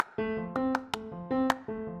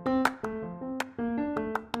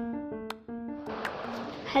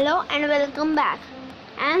Hello and welcome back.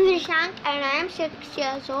 I am Vrishank and I am 6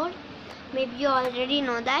 years old. Maybe you already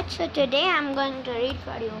know that. So today I am going to read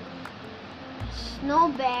for you Snow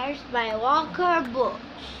Bears by Walker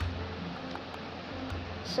Books.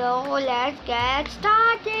 So let's get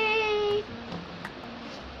started.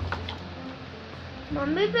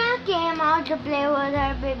 Mummy Bear came out to play with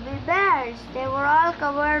her baby bears. They were all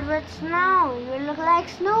covered with snow. You look like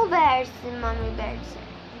snow bears, Mummy Bear said.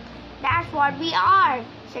 That's what we are,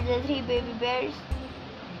 said the 3 baby bears.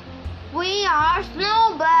 We are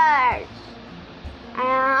snow bears. And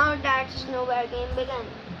how that snow bear game began.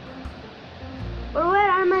 But where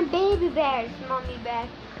are my baby bears? Mummy Bear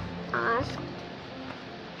asked.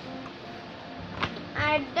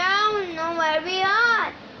 I don't know where we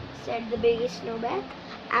are, said the biggest snow bear.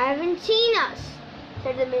 I haven't seen us,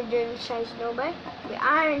 said the middle-sized snow bear. We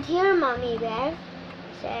aren't here, Mummy Bear,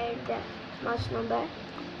 said the small snow bear.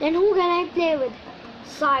 Then who can I play with?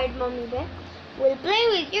 Sighed Mummy Bear. We'll play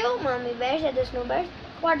with you, Mummy Bear, said the snow bear.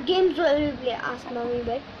 What games will we play? Asked Mummy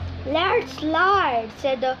Bear. Let's slide,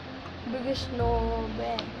 said the biggest snow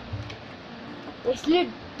bear. They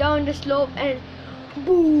slid down the slope and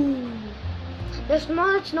boom! The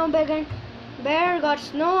small snow bear got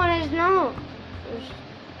snow on his nose.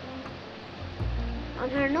 On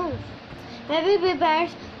her nose. My baby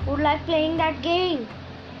bears would like playing that game,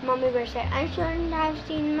 Mummy Bear said. I shouldn't have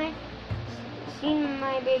seen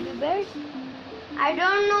my baby bears. I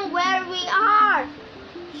don't know where we are,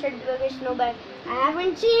 said the biggest snow bear. I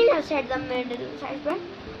haven't seen us, said the middle-sized bear.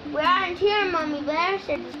 We aren't here, Mummy Bear,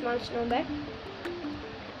 said the small snow bear.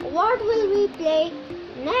 What will we play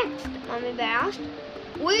next? Mummy Bear asked.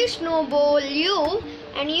 We snowball you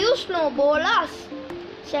and you snowball us,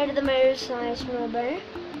 said the middle-sized snow bear.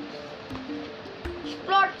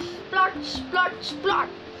 Splot, splot, splot, splot.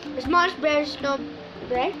 The smallest snow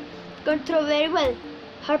bear could throw very well.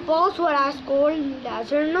 Her paws were as cold as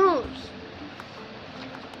her nose.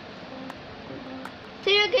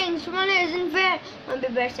 Three against one isn't fair, Mummy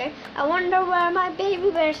Bear said. I wonder where my baby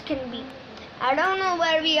bears can be. I don't know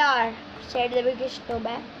where we are, said the biggest snow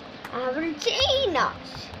bear. I haven't seen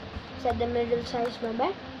us, said the middle-sized snow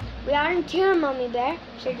bear. We aren't here, Mummy Bear,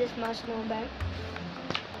 said the small snow bear.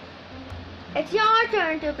 It's your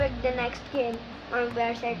turn to pick the next game, Mummy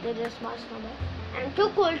Bear said to the small snow bear. I'm too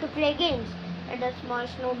cold to play games, said the small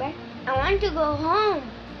snow bear. I want to go home.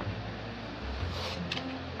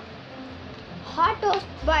 Hot toast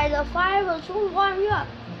by the fire will soon warm you up,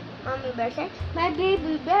 Mummy Bear said. My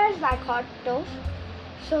baby bears like hot toast.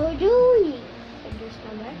 So do we, said the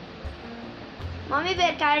snow bear. Mummy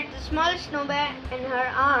Bear carried the smallest snow bear in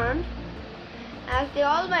her arms as they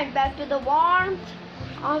all went back to the warmth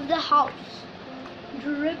of the house.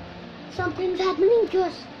 Drip, something's happening to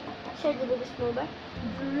us, said the biggest snow bear.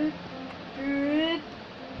 Drip, drip.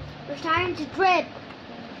 We're starting to drip,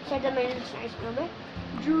 said the middle-sized snow bear.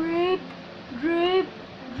 Drip, drip,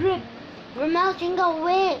 drip. We're melting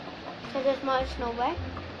away, said the small snow bear.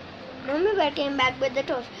 Mummy Bear came back with the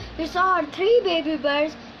toast. We saw our 3 baby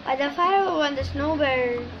bears by the fire when the snow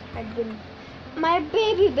bears had been. My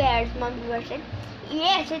baby bears, Mummy Bear said.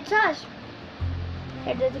 Yes, it's us,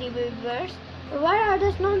 said the 3 baby bears. Where are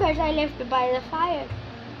the snow bears I left by the fire?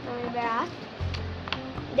 Mummy Bear asked.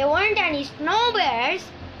 There weren't any snow bears,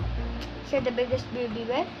 said the biggest baby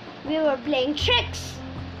bear. We were playing tricks,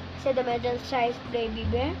 said the middle-sized baby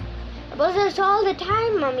bear. It was us all the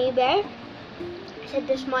time, Mummy Bear, said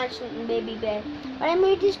the small baby bear. But I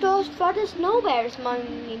made this toast for the snow bears,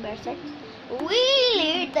 Mummy Bear said. We'll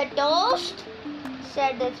eat the toast,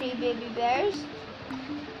 said the 3 baby bears.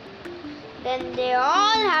 Then they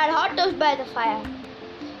all had hot toast by the fire.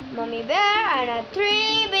 Mummy Bear and her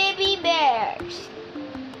 3 baby